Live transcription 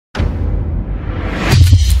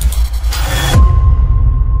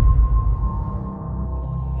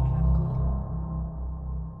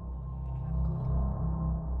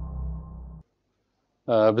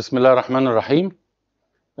بسم الله الرحمن الرحيم.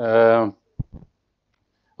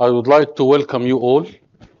 I would like to welcome you all.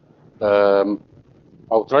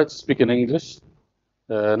 I'll try to speak in English.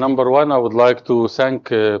 Number one, I would like to thank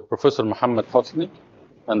Professor Muhammad Hosni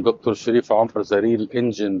and Dr. Sharif Omar, the real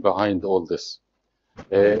engine behind all this.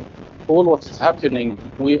 All what's happening,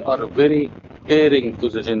 we are very caring to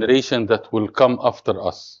the generation that will come after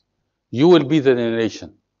us. You will be the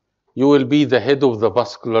generation. You will be the head of the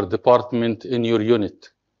vascular department in your unit.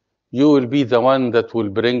 You will be the one that will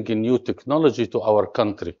bring new technology to our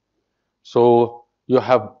country. So you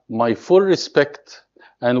have my full respect,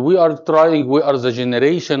 and we are the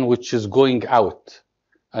generation which is going out,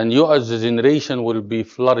 and you as the generation will be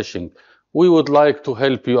flourishing. We would like to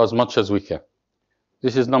help you as much as we can.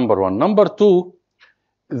 This is number one. Number two,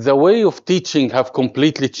 the way of teaching have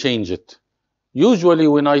completely changed. Usually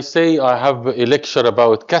when I say I have a lecture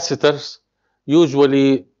about catheters,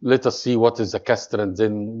 usually let us see what is a catheter and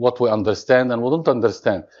then what we understand and we don't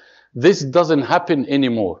understand. This doesn't happen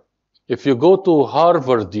anymore. If you go to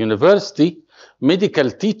Harvard University, medical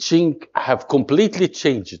teaching have completely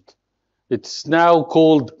changed. It's now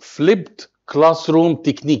called flipped classroom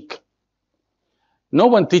technique. No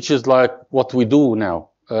one teaches like what we do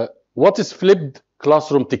now. What is flipped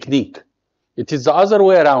classroom technique? It is the other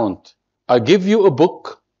way around. I give you a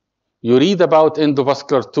book, you read about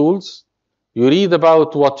endovascular tools, you read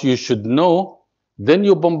about what you should know, then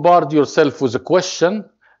you bombard yourself with a question,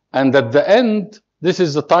 and at the end, this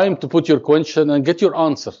is the time to put your question and get your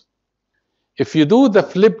answer. If you do the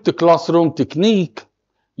flipped classroom technique,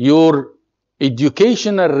 your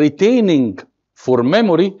educational retaining for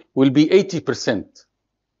memory will be 80%.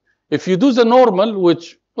 If you do the normal,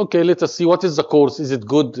 which, okay, let us see what is the course, is it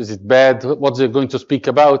good, is it bad, what they're going to speak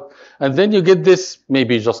about, and then you get this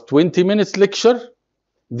maybe just 20 minutes lecture,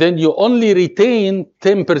 then you only retain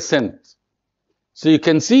 10%. So you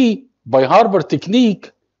can see by Harvard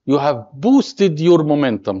technique, you have boosted your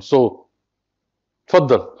momentum. So,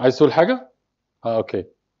 تفضل, عايز تقول حاجة؟ Okay.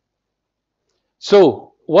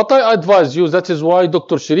 So, what I advise you, that is why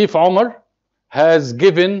Dr. Sharif Omar has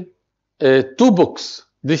given 2 books.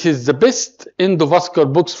 This is the best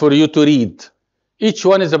endovascular books for you to read. Each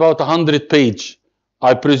one is about 100 pages.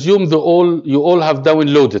 I presume you all have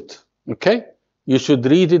downloaded. Okay? You should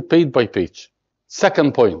read it page by page.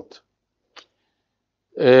 Second point.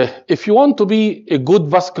 If you want to be a good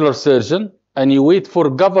vascular surgeon and you wait for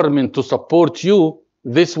government to support you,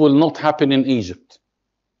 this will not happen in Egypt.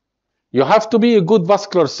 You have to be a good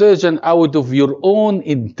vascular surgeon out of your own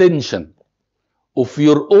intention, of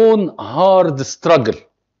your own hard struggle.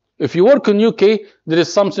 If you work in UK, there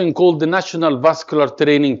is something called the National Vascular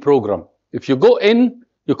Training Program. If you go in,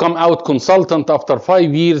 you come out consultant after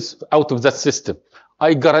 5 years out of that system.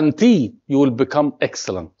 I guarantee you will become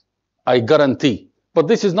excellent. I guarantee. But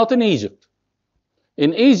this is not in Egypt.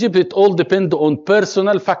 In Egypt, it all depends on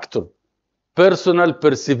personal factor, personal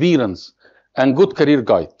perseverance, and good career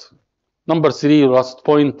guide. Number 3, last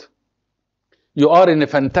point. You are in a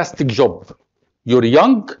fantastic job. You're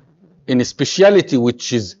young, in a specialty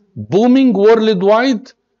which is booming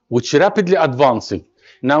worldwide, which rapidly advancing.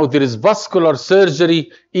 Now there is vascular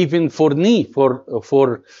surgery even for knee,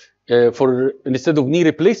 for instead of knee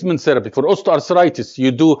replacement therapy, for osteoarthritis,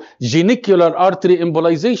 you do genicular artery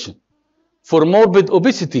embolization. For morbid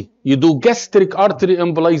obesity, you do gastric artery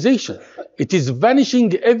embolization. It is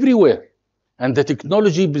vanishing everywhere, and the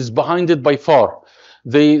technology is behind it by far.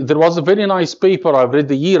 There was a very nice paper I read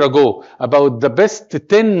a year ago about the best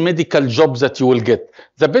 10 medical jobs that you will get.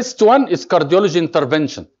 The best one is cardiology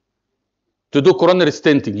intervention, to do coronary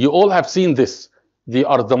stenting. You all have seen this. They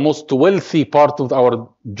are the most wealthy part of our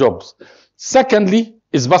jobs. Secondly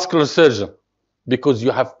is vascular surgeon, because you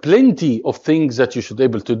have plenty of things that you should be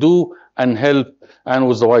able to do and help, and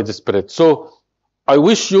with the widest spread. So I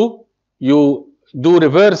wish you do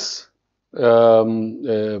reverse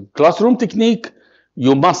classroom technique.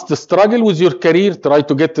 You must struggle with your career, try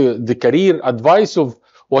to get the career advice of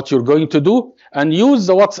what you're going to do, and use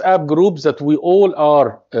the WhatsApp groups that we all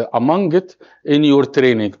are among it in your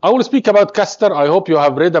training. I will speak about catheter. I hope you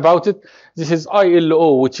have read about it. This is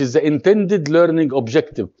ILO, which is the intended learning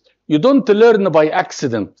objective. You don't learn by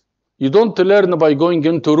accident. You don't learn by going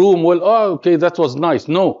into a room, well, oh, okay, that was nice.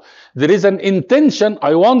 No, there is an intention.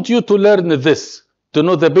 I want you to learn this, to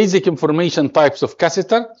know the basic information types of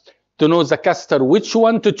catheter, to know the catheter, which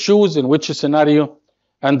one to choose in which scenario,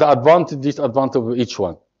 and the advantage, disadvantage of each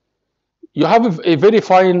one. You have a very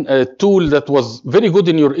fine tool that was very good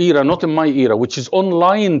in your era, not in my era, which is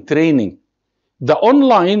online training. The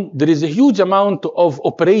online, there is a huge amount of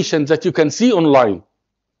operations that you can see online.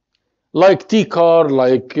 like TCAR,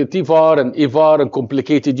 like TVAR and EVAR and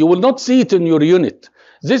complicated. You will not see it in your unit.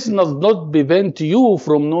 This does not prevent you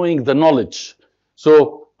from knowing the knowledge.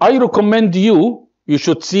 So I recommend you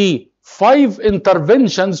should see 5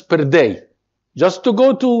 interventions per day. Just to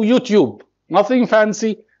go to YouTube, nothing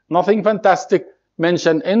fancy, nothing fantastic.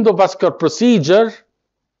 Mention endovascular procedure,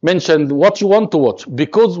 mention what you want to watch.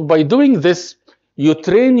 Because by doing this, you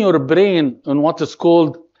train your brain on what is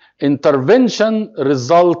called intervention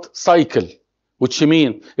result cycle. Which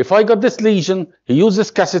means, if I got this lesion, he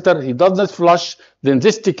uses catheter, he does this flush, then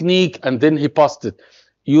this technique, and then he passed it.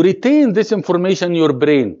 You retain this information in your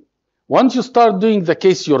brain. Once you start doing the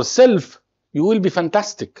case yourself, you will be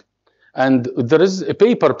fantastic. And there is a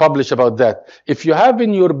paper published about that. If you have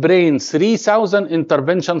in your brain 3,000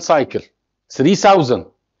 intervention cycle, 3,000,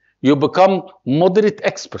 you become moderate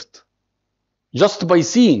expert just by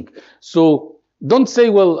seeing. So don't say,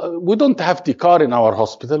 well, we don't have TCAR in our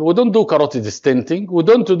hospital. We don't do carotid stenting. We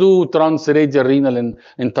don't do transradial renal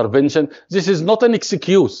intervention. This is not an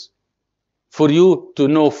excuse for you to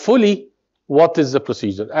know fully what is the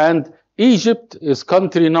procedure. And Egypt is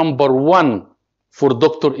country number 1 for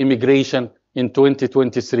doctor immigration in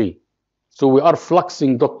 2023. So we are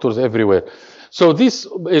fluxing doctors everywhere. So this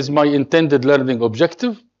is my intended learning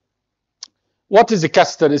objective. What is a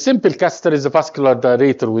catheter? A simple catheter is a vascular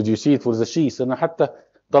dilator, which you see it for the sheath. أنا حتى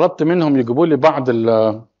طلبت منهم يجيبوا لي بعض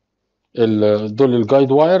دول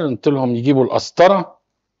الجايد واير، قلت لهم يجيبوا القسطرة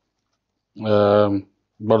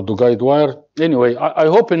برضو جايد واير. Anyway, I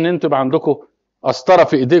hope ان انتوا يبقى عندكم قسطرة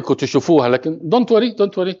في ايديكم تشوفوها، لكن don't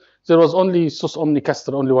worry. There was only sus omni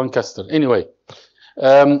catheter, only one catheter. Anyway,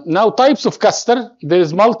 now types of catheter. There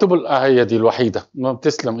is multiple. هي دي الوحيدة. ما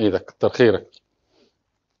بتسلم ايدك، كتر خيرك.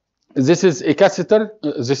 This is a catheter.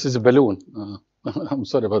 This is a balloon. I'm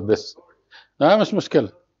sorry about this. مش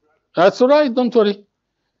مشكلة. That's all right. Don't worry.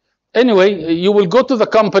 Anyway, you will go to the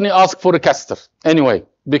company, ask for a catheter. Anyway,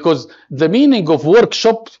 because the meaning of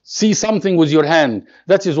workshop, see something with your hand.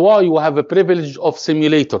 That is why you have a privilege of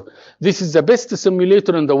simulator. This is the best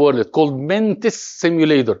simulator in the world, called Mentis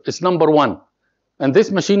simulator. It's number 1. And this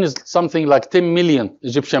machine is something like 10 million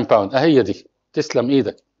Egyptian pound. هي دي. تسلم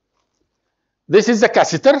ايدك. This is the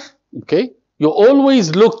catheter. Okay. You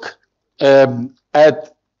always look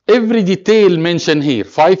at every detail mentioned here.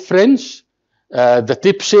 5 French. The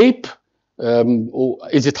tip shape,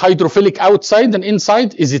 is it hydrophilic outside and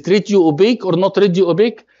inside? Is it radio opaque or not radio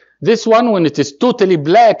opaque? This one, when it is totally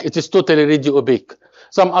black, it is totally radio opaque.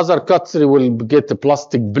 Some other cuts will get a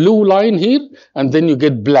plastic blue line here, and then you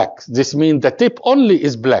get black. This means the tip only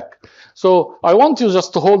is black. So I want you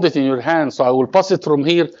just to hold it in your hand. So I will pass it from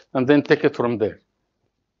here and then take it from there.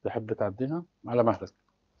 تحب تعديها على مهلك.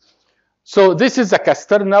 So this is a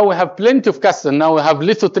catheter. Now we have plenty of catheter. Now we have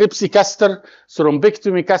lithotripsy catheter,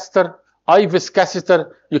 thrombectomy catheter, EVES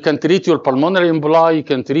catheter. You can treat your pulmonary emboli, you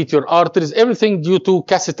can treat your arteries, everything due to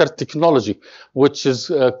catheter technology, which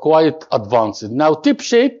is quite advanced. Now tip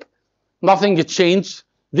shape, nothing changed.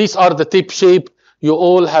 These are the tip shape. You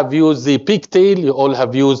all have used the pigtail, you all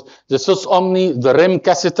have used the sus omni, the REM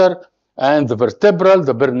catheter, and the vertebral,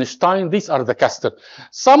 the Bernstein. These are the catheter.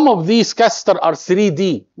 Some of these catheter are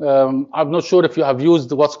 3D. I'm not sure if you have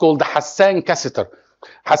used what's called the Hassan catheter.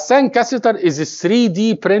 Hassan catheter is a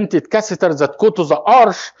 3D printed catheter that go to the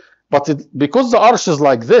arch, but because the arch is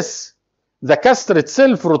like this, the catheter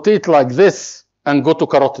itself rotates like this and go to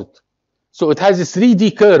carotid. So it has a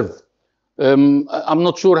 3D curve. I'm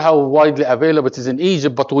not sure how widely available it is in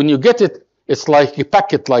Egypt, but when you get it, it's like a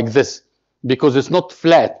packet like this because it's not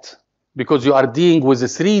flat. Because you are dealing with a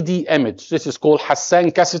 3D image. This is called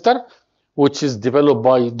Hassan catheter, which is developed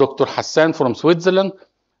by Dr. Hassan from Switzerland.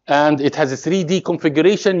 And it has a 3D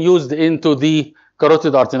configuration used into the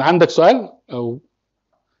carotid artery. عندك سؤال؟ أو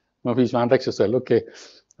ما فيش، ما عندكش سؤال. Okay.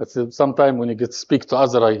 That's sometime when you get to speak to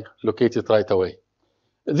others, I locate it right away.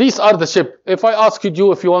 These are the shape. If I ask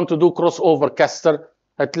you if you want to do crossover catheter,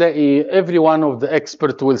 هتلاقي every one of the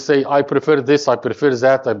expert will say, I prefer this, I prefer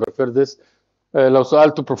that, I prefer this. لو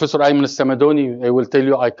سألت Professor أيمن السمدوني, I will tell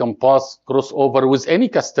you I can pass crossover with any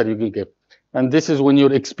catheter you can give. And this is when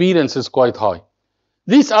your experience is quite high.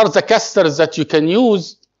 These are the catheters that you can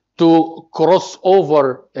use to cross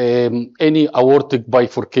over any aortic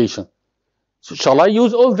bifurcation. So shall I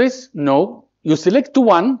use all this? No. You select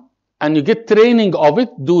one and you get training of it,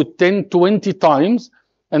 do it 10, 20 times,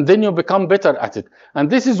 and then you become better at it. And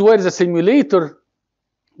this is where the simulator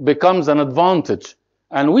becomes an advantage.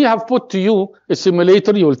 And we have put to you a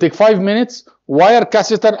simulator. You will take 5 minutes, wire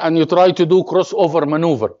catheter, and you try to do crossover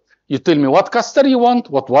maneuver. You tell me what catheter you want,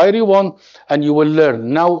 what wire you want, and you will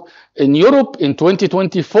learn. Now, in Europe, in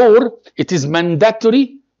 2024, it is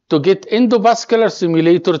mandatory to get endovascular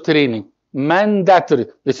simulator training. Mandatory.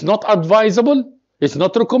 It's not advisable. It's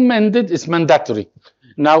not recommended. It's mandatory.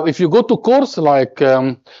 Now, if you go to course like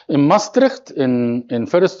in Maastricht in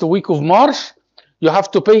first week of March, you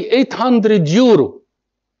have to pay 800 euro.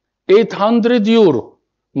 800 euro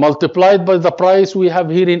multiplied by the price we have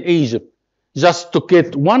here in Egypt just to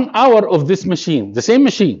get 1 hour of this machine, the same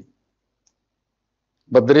machine.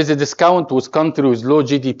 But there is a discount with countries with low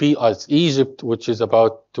GDP as Egypt, which is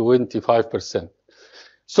about 25%.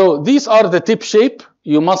 So these are the tip shape.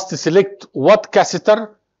 You must select what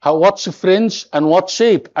catheter, what fringe, and what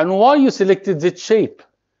shape, and why you selected this shape.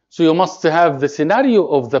 So you must have the scenario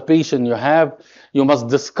of the patient you have. You must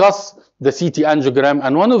discuss the CT angiogram.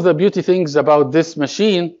 And one of the beauty things about this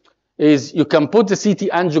machine is you can put the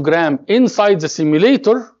CT angiogram inside the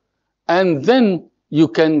simulator, and then you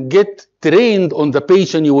can get trained on the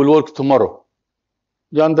patient you will work tomorrow.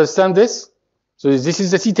 You understand this? So this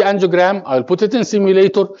is the CT angiogram. I'll put it in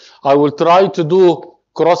simulator. I will try to do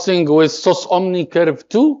crossing with SOS Omni curve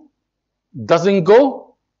 2. Doesn't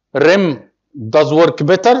go. REM does work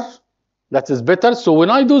better. That is better. So when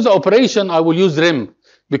I do the operation, I will use REM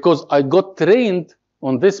because I got trained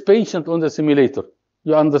on this patient on the simulator.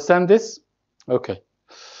 You understand this? Okay.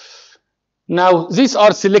 Now, these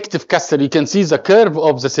are selective catheter. You can see the curve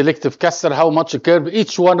of the selective catheter, how much a curve.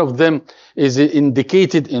 Each one of them is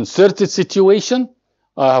indicated in certain situation.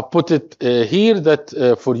 I have put it here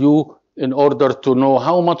that for you in order to know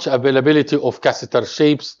how much availability of catheter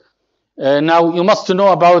shapes. Now, you must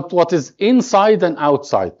know about what is inside and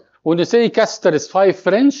outside. When you say catheter is 5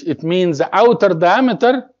 French, it means the outer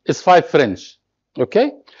diameter is 5 French.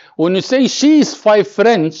 Okay? When you say she is 5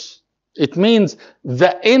 French, it means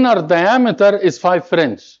the inner diameter is 5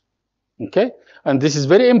 French. Okay? And this is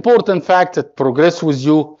very important fact that progress with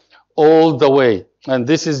you all the way. And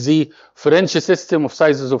this is the French system of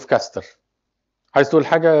sizes of catheter. عايز تقول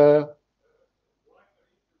حاجة؟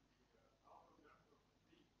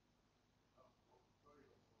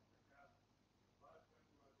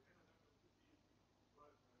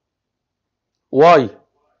 Why?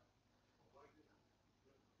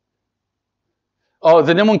 Oh,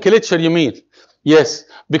 the nomenclature you mean? Yes,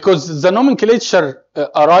 because the nomenclature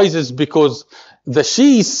arises because the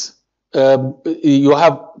sheath, you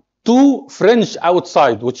have 2 French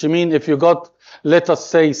outside, which mean if you got, let us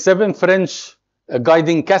say, 7 French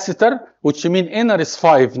guiding catheter, which mean inner is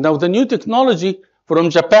 5. Now the new technology from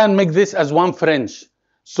Japan make this as 1 French.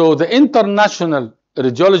 So the International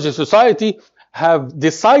Radiology Society have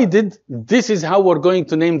decided this is how we're going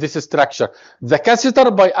to name this structure. The catheter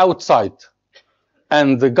by outside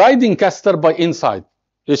and the guiding catheter by inside.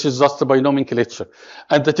 This is just by nomenclature.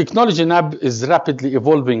 And the technology now is rapidly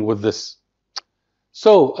evolving with this.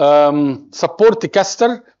 So support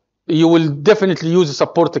catheter, you will definitely use a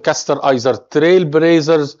support catheter, either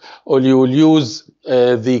trailblazers or you will use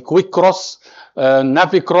the quick cross,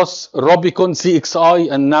 Navicross, Robicon, CXI,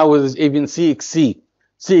 and now there's even CXC.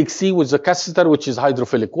 CXC with the catheter, which is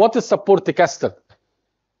hydrophilic. What is support catheter?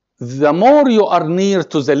 The more you are near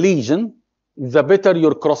to the lesion, the better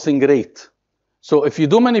your crossing rate. So if you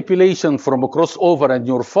do manipulation from a crossover and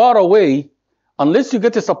you're far away, unless you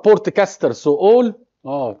get a support catheter, so all,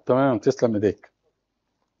 تمام, تسلم ايديك.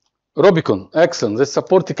 Robicon, excellent. The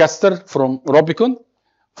support catheter from Robicon,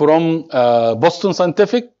 from Boston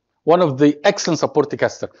Scientific, one of the excellent support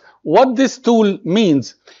catheter. What this tool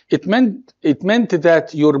means, it meant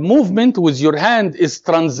that your movement with your hand is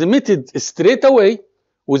transmitted straight away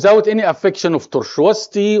without any affection of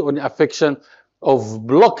tortuosity or any affection of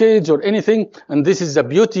blockage or anything. And this is the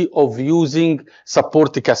beauty of using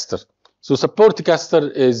support catheter. So support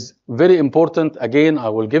catheter is very important. Again, I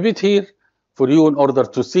will give it here for you in order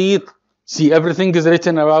to see it, see everything is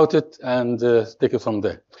written about it, and take it from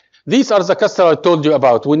there. These are the catheter I told you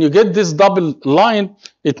about. When you get this double line,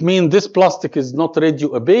 it means this plastic is not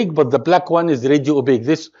radio opaque, but the black one is radio opaque.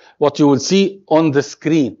 This what you will see on the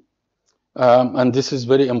screen. And this is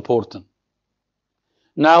very important.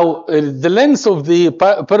 Now, the length of the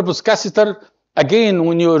purpose catheter, again,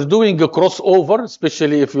 when you're doing a crossover,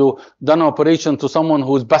 especially if you done an operation to someone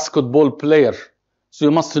who's basketball player, so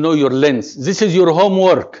you must know your length. This is your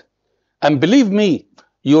homework. And believe me,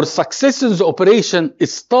 your success in the operation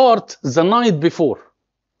starts the night before.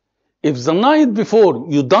 If the night before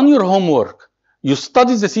you done your homework, you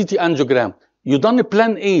study the CT angiogram, you done a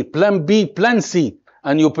plan A, plan B, plan C,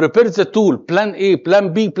 and you prepare the tool, plan A,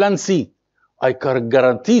 plan B, plan C, I can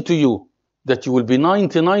guarantee to you that you will be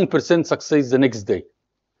 99% success the next day.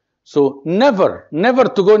 So never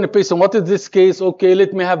to go in a patient, what is this case? Okay,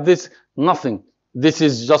 let me have this. Nothing. This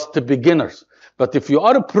is just the beginners. But if you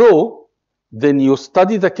are a pro, then you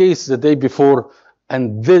study the case the day before,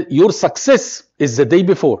 and your success is the day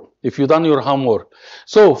before, if you've done your homework.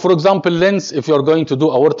 So, for example, lens, if you're going to do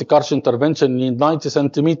aortic arch intervention, you need 90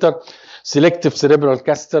 centimeter, selective cerebral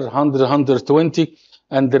catheter, 100, 120,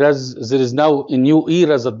 and there is now a new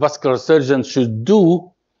era that vascular surgeons should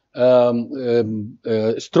do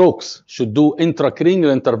strokes, should do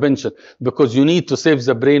intracranial intervention, because you need to save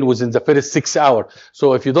the brain within the first 6 hours.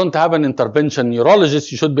 So if you don't have an intervention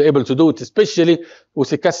neurologist, you should be able to do it, especially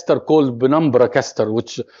with a catheter called penumbra catheter,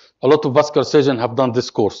 which a lot of vascular surgeons have done this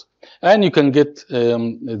course. And you can get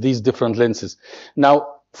these different lenses.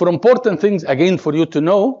 Now, for important things, again, for you to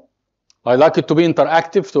know, I like it to be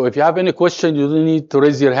interactive. So if you have any question, you don't need to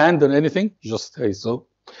raise your hand or anything, just say so.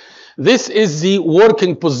 This is the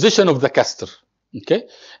working position of the catheter. Okay,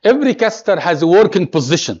 every catheter has a working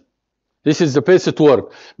position. This is the place it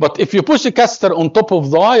works. But if you push a catheter on top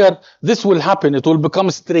of the wire, this will happen. It will become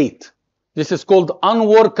straight. This is called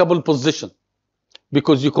unworkable position,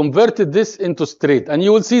 because you converted this into straight. And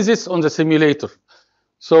you will see this on the simulator.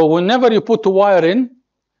 So whenever you put a wire in,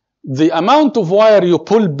 the amount of wire you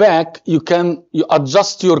pull back, you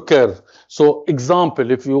adjust your curve. So example,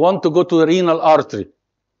 if you want to go to the renal artery,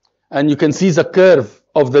 and you can see the curve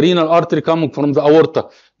of the renal artery coming from the aorta,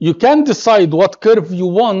 you can decide what curve you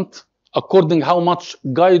want according how much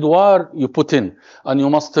guide wire you put in. And you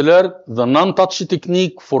must learn the non-touch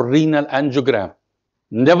technique for renal angiogram.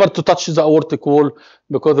 Never to touch the aortic wall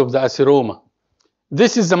because of the atheroma.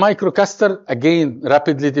 This is the microcatheter, again,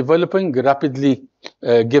 rapidly developing, rapidly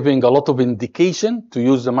giving a lot of indication to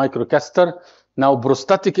use the microcatheter. Now,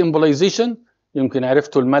 prostatic embolization, يمكن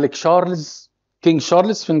عرفتوا الملك شارلز، كينج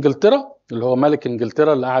شارلز في انجلترا، اللي هو ملك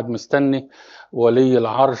انجلترا اللي قاعد مستني ولي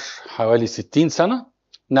العرش حوالي 60 سنة.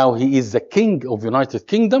 Now he is the king of United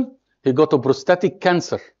Kingdom. He got a prostatic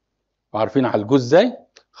cancer. عارفين عالجوه ازاي؟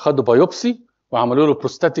 خدوا بايوبسي وعملوا له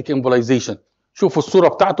prostatic embolization. شوفوا الصورة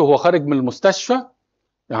بتاعته وهو خارج من المستشفى،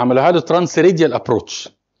 عملوها له ترانس راديال ابروتش.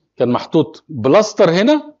 كان محطوط بلاستر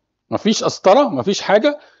هنا، مفيش قسطرة، مفيش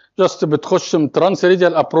حاجة، جاست بتخش من ترانس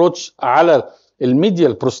راديال ابروتش على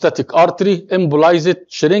الميديال prostatic artery, embolize it,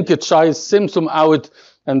 shrink it size, symptom out,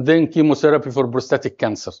 and then chemotherapy for prostatic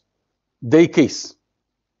cancer. Day case.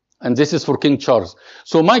 And this is for King Charles.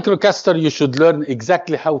 So microcatheter, you should learn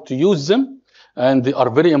exactly how to use them, and they are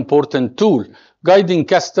very important tool. Guiding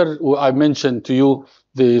catheter, I mentioned to you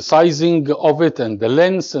the sizing of it and the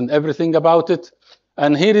length and everything about it.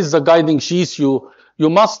 And here is the guiding sheath. You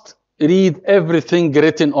must read everything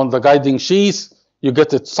written on the guiding sheath. You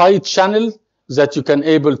get a side channel that you can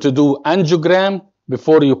able to do angiogram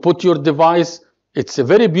before you put your device. It's a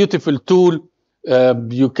very beautiful tool.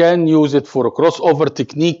 You can use it for a crossover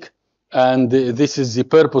technique, and this is the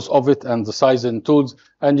purpose of it and the size and tools.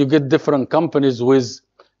 And you get different companies with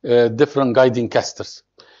different guiding catheters.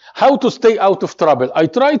 How to stay out of trouble? I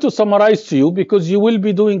try to summarize to you because you will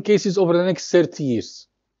be doing cases over the next 30 years.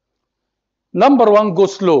 Number one, go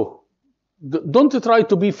slow. Don't try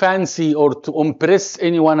to be fancy or to impress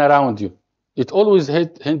anyone around you. It always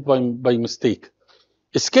hit by mistake.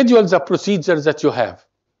 Schedule the procedures that you have.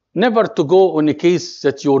 Never to go on a case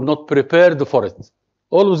that you're not prepared for it.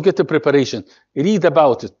 Always get a preparation. Read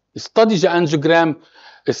about it. Study the angiogram.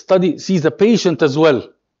 See the patient as well.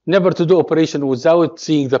 Never to do operation without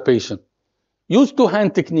seeing the patient. Use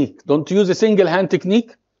two-hand technique. Don't use a single-hand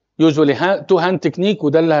technique. Usually two-hand technique,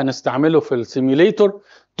 وده اللي هنستعمله في السيميوليتور.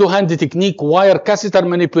 Two-hand technique, wire catheter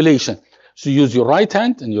manipulation. So use your right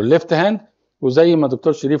hand and your left hand. وزي ما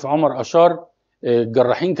دكتور شريف عمر أشار،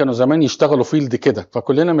 الجراحين كانوا زمان يشتغلوا فيلد كده،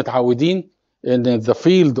 فكلنا متعودين ان the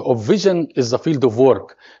field of vision is the field of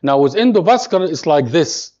work. Now with endovascular it's like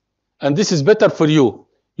this, and this is better for you.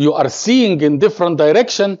 You are seeing in different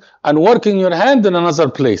direction and working your hand in another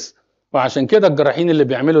place. وعشان كده الجراحين اللي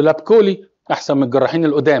بيعملوا لاب كولي احسن من الجراحين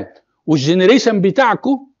القدام، والجنريشن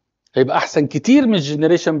بتاعكم هيبقى احسن كتير من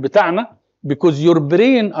الجنريشن بتاعنا because your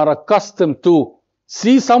brain are accustomed to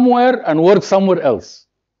see somewhere and work somewhere else.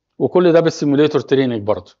 وكل ده بالسيموليتور تريننج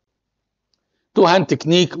برضه. Two hand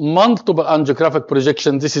technique, multiple angiographic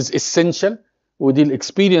projection, this is essential. ودي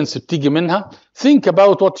الاكسبيرينس بتيجي منها. Think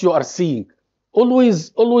about what you are seeing.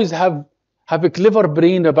 Always have a clever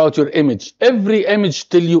brain about your image. Every image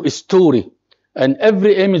tell you a story, and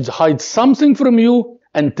every image hides something from you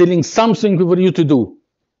and telling something for you to do.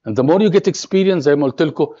 And the more you get experience, زي ما قلت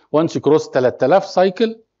لكم, once you cross 3000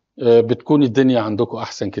 cycle, بتكون الدنيا عندكم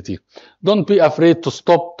أحسن كتير. Don't be afraid to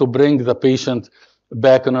stop to bring the patient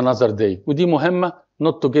back on another day. ودي مهمة,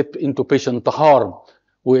 not to get into patient harm.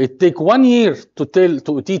 It take 1 year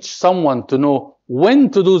to teach someone to know when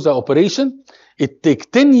to do the operation. It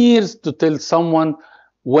take 10 years to tell someone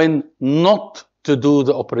when not to do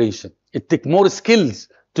the operation. It takes more skills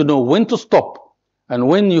to know when to stop and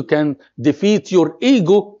when you can defeat your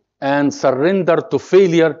ego and surrender to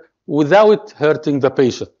failure without hurting the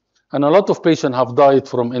patient. And a lot of patients have died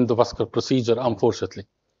from endovascular procedure, unfortunately.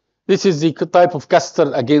 This is the type of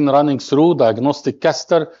catheter, again, running through diagnostic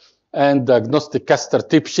catheter and diagnostic catheter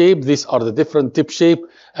tip shape. These are the different tip shape,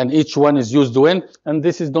 and each one is used when. And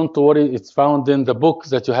this is, don't worry, it's found in the book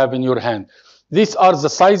that you have in your hand. These are the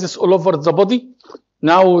sizes all over the body.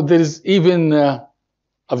 Now there is even,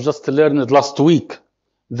 I've just learned it last week,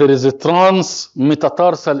 there is a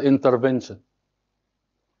transmetatarsal intervention.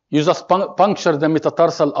 You just puncture the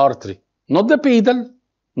metatarsal artery, not the pedal,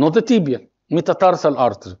 not the tibial, metatarsal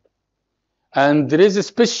artery. And there is a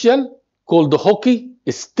special called the hockey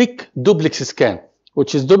stick duplex scan,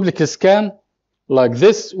 which is duplex scan like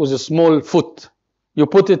this with a small foot. You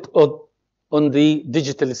put it on the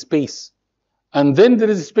digital space. And then there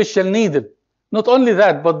is a special needle. Not only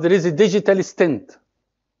that, but there is a digital stent.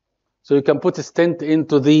 So you can put a stent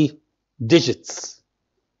into the digits.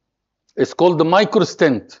 It's called the micro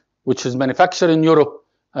stent, which is manufactured in Europe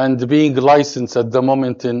and being licensed at the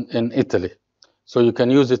moment in Italy. So you can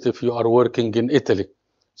use it if you are working in Italy.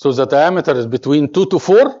 So the diameter is between 2 to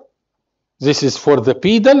 4. This is for the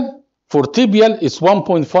pedal. For tibial, it's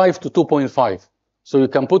 1.5 to 2.5. So you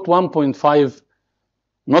can put 1.5,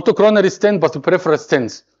 not a coronary stent, but a peripheral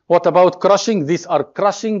stents. What about crushing? These are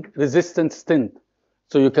crushing resistant stent.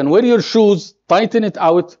 So you can wear your shoes, tighten it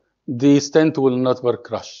out, the stent will not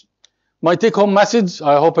crush. My take-home message,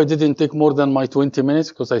 I hope I didn't take more than my 20 minutes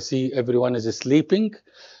because I see everyone is sleeping.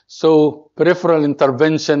 So peripheral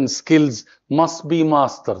intervention skills must be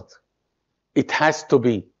mastered. It has to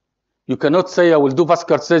be. You cannot say, I will do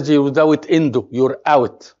vascular surgery without endo. You're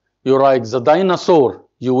out. You're like the dinosaur.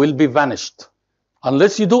 You will be vanished.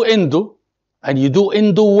 Unless you do endo, and you do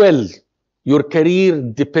endo well, your career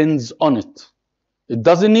depends on it. It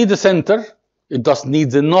doesn't need a center. It just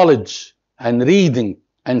needs the knowledge and reading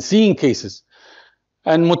and seeing cases.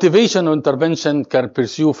 And motivation or intervention can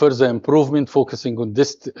pursue further improvement, focusing on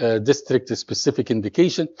district-specific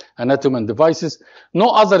indication, anatomy and devices. No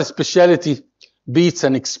other specialty beats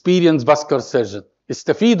an experienced vascular surgeon.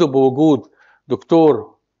 استفيدوا بوجود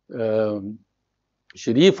دكتور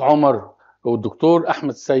شريف عمر والدكتور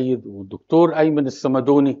أحمد سيد والدكتور أيمن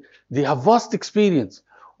السمدوني. They have vast experience.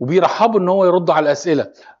 وبيرحبوا إن هو يرد على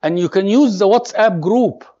الأسئلة. And you can use the WhatsApp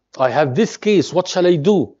group. I have this case. What shall I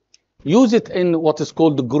do? Use it in what is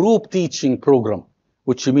called the group teaching program,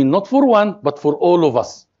 which you mean not for one, but for all of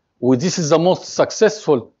us. This is the most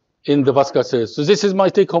successful in the vascular surgery. So this is my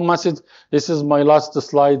take-home message. This is my last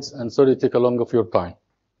slides, and sorry to take a long of your time.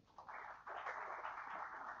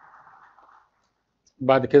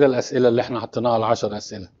 بعد كده الأسئلة اللي احنا حطيناها ال10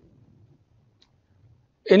 أسئلة.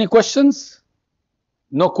 Any questions?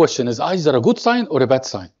 No question is either a good sign or a bad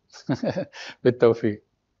sign. بالتوفيق.